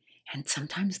 And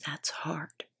sometimes that's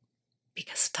hard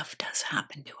because stuff does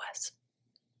happen to us.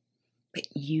 But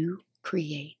you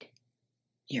create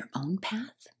your own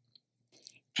path,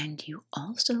 and you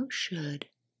also should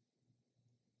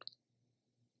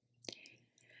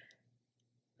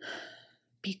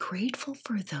be grateful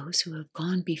for those who have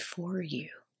gone before you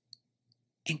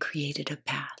and created a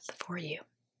path for you.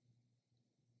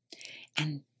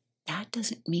 And that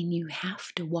doesn't mean you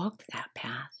have to walk that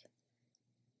path.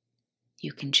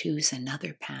 You can choose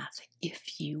another path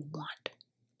if you want.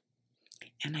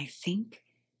 And I think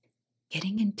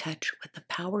getting in touch with the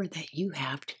power that you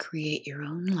have to create your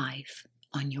own life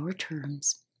on your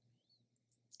terms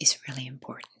is really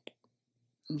important.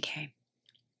 Okay?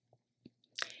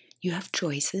 You have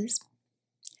choices.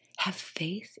 Have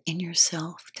faith in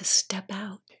yourself to step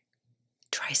out.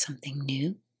 Try something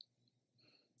new.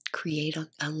 Create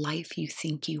a life you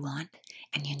think you want.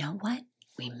 And you know what?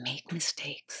 We make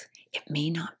mistakes. It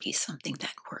may not be something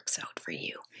that works out for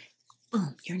you.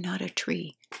 Boom, you're not a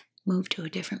tree. Move to a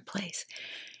different place.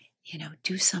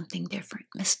 Do something different.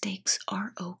 Mistakes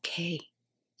are okay.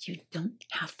 You don't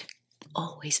have to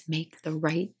always make the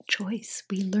right choice.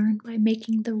 We learn by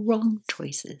making the wrong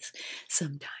choices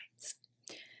sometimes.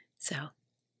 So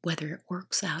whether it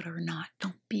works out or not,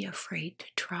 don't be afraid to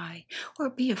try, or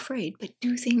be afraid, but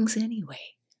do things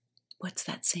anyway. What's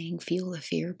that saying? Feel the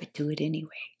fear, but do it anyway.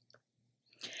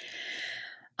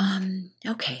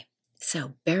 Okay,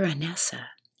 so Baronessa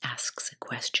asks a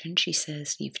question. She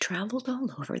says, you've traveled all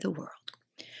over the world.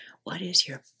 What is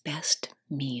your best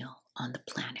meal on the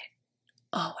planet?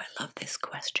 Oh, I love this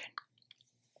question.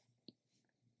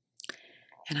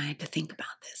 And I had to think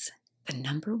about this. The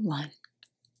number one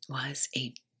was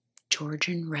a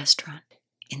Georgian restaurant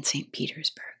in St.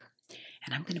 Petersburg.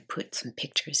 And I'm going to put some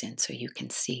pictures in so you can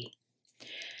see.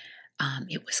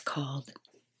 It was called,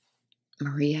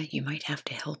 Maria, you might have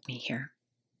to help me here,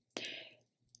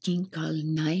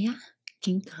 Kinkalnaya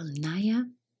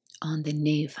on the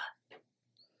Neva.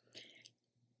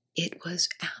 It was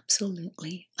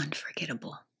absolutely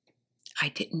unforgettable. I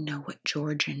didn't know what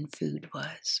Georgian food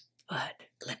was, but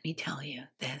let me tell you,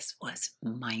 this was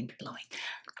mind-blowing.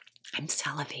 I'm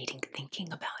salivating thinking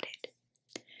about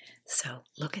it. So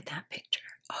look at that picture.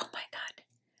 Oh my God.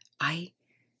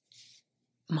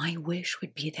 My wish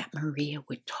would be that Maria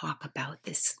would talk about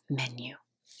this menu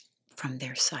from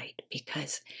their site,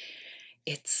 because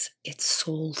it's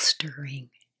soul stirring.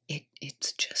 It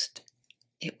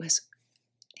was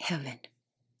heaven.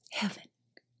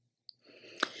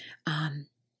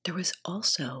 There was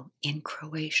also in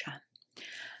Croatia,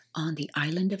 on the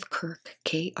island of Krk,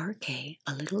 KRK,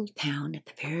 a little town at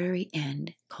the very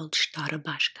end called Stara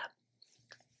Baška.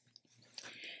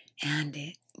 And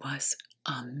it was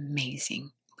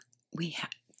amazing. We had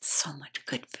so much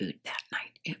good food that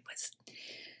night. It was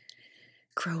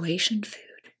Croatian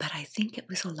food, but I think it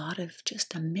was a lot of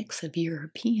just a mix of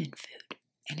European food.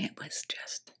 And it was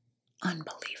just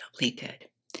unbelievably good.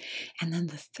 And then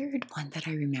the third one that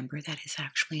I remember that is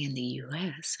actually in the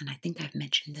US, and I think I've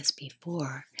mentioned this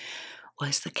before,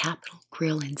 was the Capitol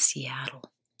Grill in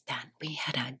Seattle.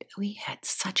 that. We had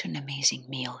such an amazing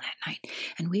meal that night,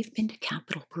 and we've been to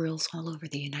Capitol Grills all over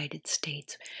the United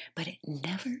States, but it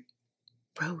never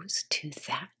rose to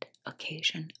that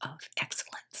occasion of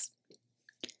excellence.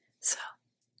 So,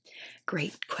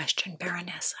 great question,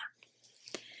 Baronessa.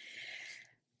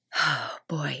 Oh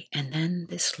boy, and then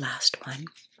this last one.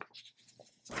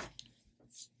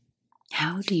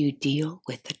 How do you deal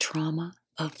with the trauma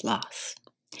of loss?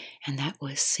 And that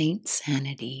was Saint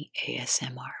Sanity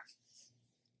ASMR.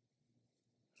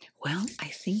 Well, I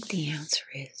think the answer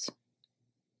is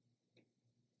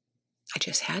I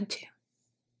just had to.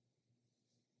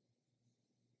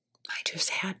 I just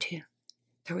had to.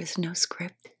 There was no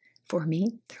script for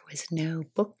me. There was no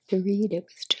book to read. It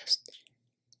was just,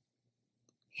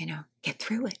 get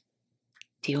through it.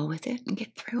 Deal with it and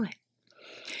get through it.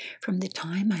 From the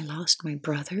time I lost my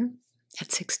brother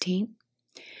at 16,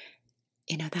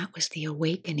 that was the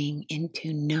awakening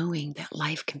into knowing that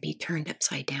life can be turned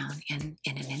upside down in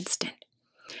an instant.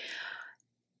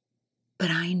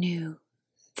 But I knew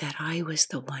that I was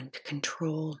the one to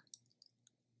control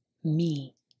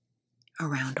me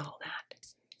around all that.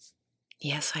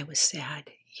 Yes, I was sad.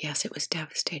 Yes, it was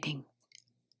devastating.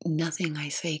 Nothing I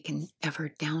say can ever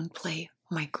downplay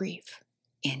my grief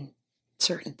in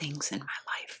certain things in my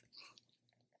life.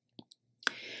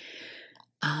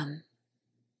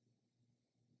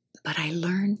 But I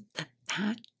learned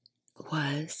that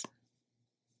was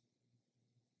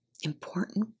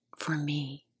important for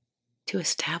me to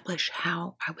establish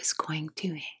how I was going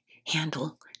to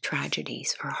handle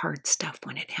tragedies or hard stuff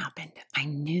when it happened. I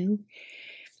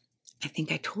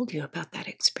think I told you about that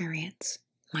experience.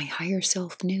 My higher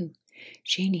self knew,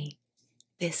 Jeannie,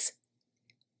 this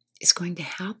is going to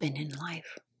happen in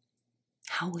life.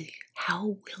 How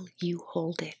will you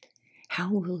hold it?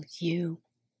 How will you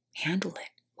handle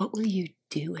it? What will you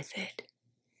do with it?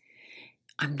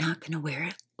 I'm not going to wear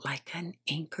it like an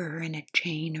anchor and a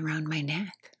chain around my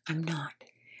neck. I'm not.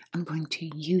 I'm going to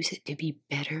use it to be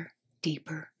better,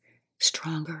 deeper,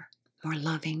 stronger, more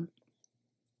loving.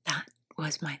 That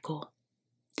was my goal.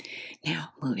 Now,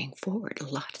 moving forward, a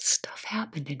lot of stuff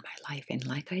happened in my life. And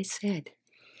like I said,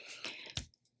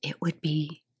 it would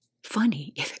be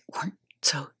funny if it weren't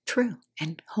so true.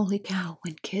 And holy cow,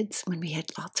 when we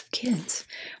had lots of kids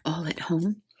all at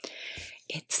home,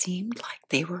 it seemed like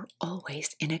they were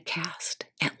always in a cast.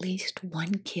 At least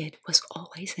one kid was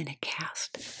always in a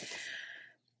cast.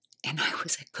 And I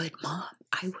was a good mom.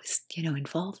 I was,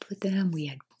 involved with them. We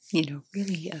had,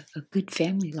 really a good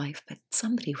family life, but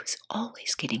somebody was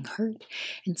always getting hurt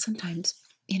and sometimes,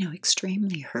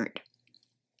 extremely hurt.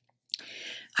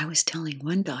 I was telling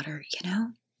one daughter,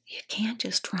 you can't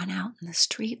just run out in the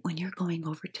street when you're going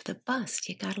over to the bus.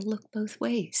 You got to look both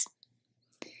ways.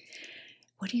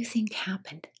 What do you think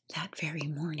happened that very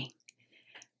morning?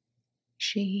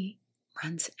 She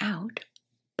runs out,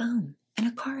 boom, and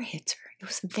a car hits her. It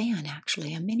was a van,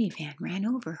 actually, a minivan ran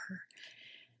over her.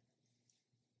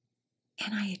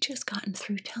 And I had just gotten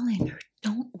through telling her,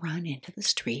 don't run into the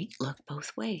street, look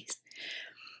both ways.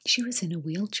 She was in a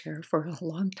wheelchair for a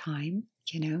long time.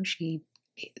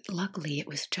 Luckily, it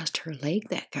was just her leg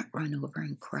that got run over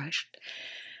and crushed.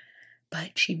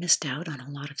 But she missed out on a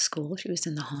lot of school. She was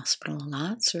in the hospital a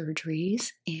lot,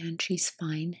 surgeries, and she's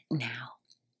fine now.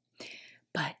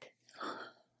 But, oh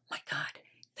my God,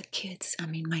 the kids,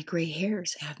 my gray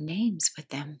hairs have names with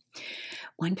them.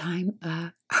 One time,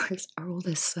 our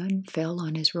oldest son fell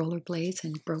on his rollerblades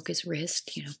and broke his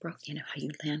wrist. How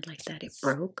you land like that, it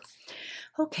broke.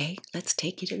 Okay, let's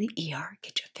take you to the ER,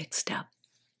 get you fixed up.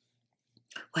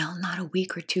 Well, not a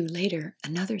week or two later,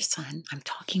 another son, I'm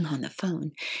talking on the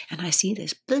phone, and I see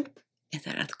this bloop at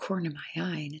the corner of my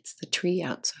eye, and it's the tree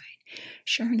outside.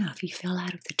 Sure enough, he fell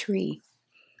out of the tree.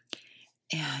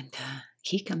 And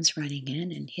he comes running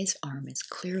in, and his arm is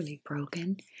clearly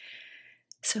broken.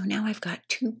 So now I've got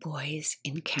two boys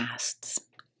in casts.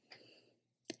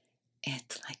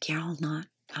 It's like y'all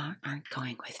aren't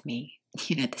going with me,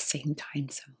 at the same time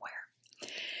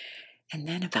somewhere. And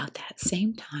then about that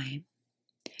same time,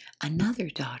 another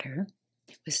daughter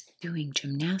was doing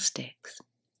gymnastics,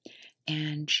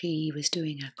 and she was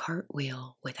doing a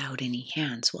cartwheel without any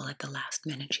hands. Well, at the last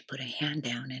minute, she put a hand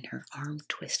down, and her arm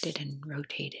twisted and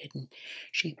rotated, and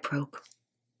she broke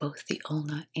both the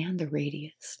ulna and the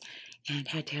radius, and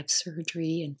had to have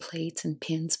surgery and plates and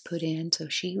pins put in, so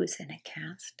she was in a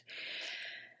cast.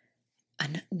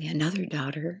 Another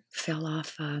daughter fell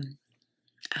off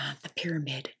the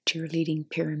pyramid, cheerleading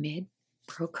pyramid,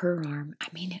 broke her arm.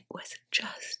 It was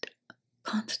just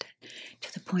constant,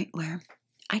 to the point where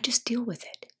I just deal with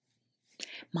it.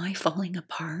 My falling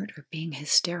apart or being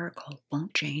hysterical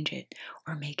won't change it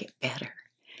or make it better.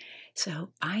 So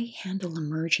I handle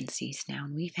emergencies now,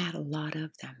 and we've had a lot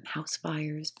of them. House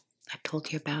fires, I've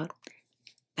told you about.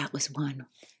 That was one.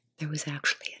 There was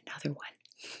actually another one.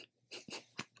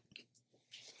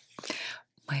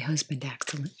 My husband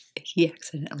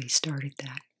accidentally started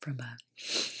that from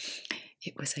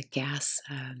it was a gas,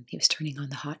 he was turning on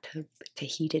the hot tub to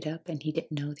heat it up, and he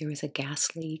didn't know there was a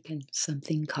gas leak, and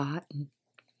something caught and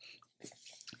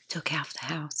took half the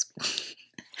house.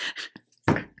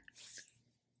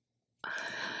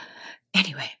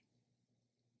 Anyway,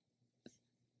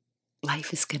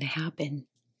 life is going to happen.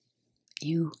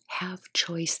 You have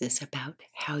choices about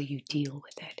how you deal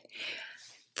with it.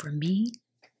 For me,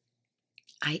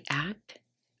 I act,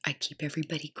 I keep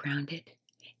everybody grounded,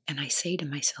 and I say to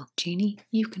myself, Jeannie,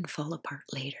 you can fall apart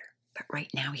later, but right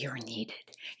now you're needed.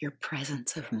 Your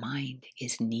presence of mind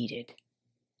is needed.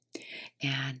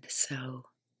 And so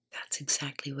that's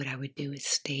exactly what I would do, is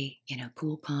stay,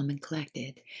 cool, calm, and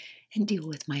collected, and deal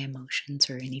with my emotions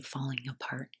or any falling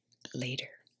apart later.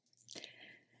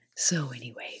 So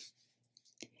anyway,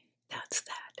 that's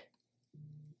that.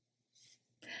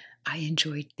 I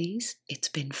enjoyed these. It's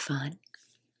been fun.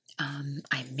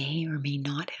 I may or may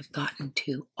not have gotten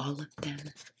to all of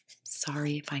them.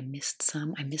 Sorry if I missed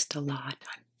some. I missed a lot.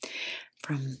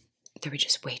 There were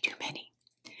just way too many.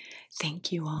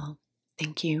 Thank you all.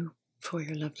 Thank you for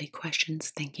your lovely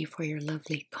questions. Thank you for your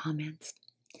lovely comments.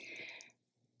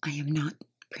 I am not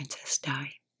Princess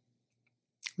Di.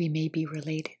 We may be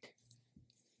related,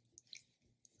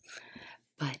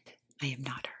 but I am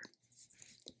not her.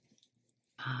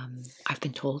 I've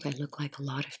been told I look like a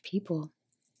lot of people,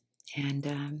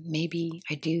 and maybe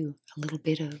I do a little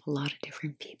bit of a lot of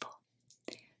different people.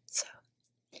 So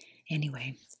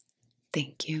anyway,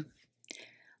 thank you.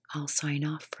 I'll sign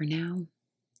off for now,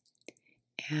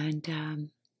 and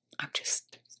I'm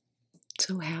just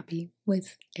so happy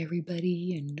with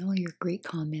everybody and all your great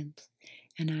comments,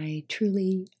 and I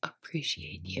truly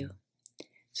appreciate you.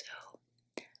 So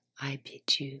I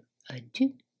bid you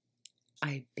adieu.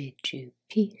 I bid you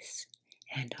peace,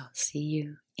 and I'll see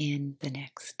you in the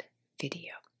next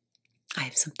video. I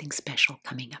have something special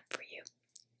coming up for you.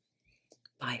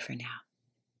 Bye for now.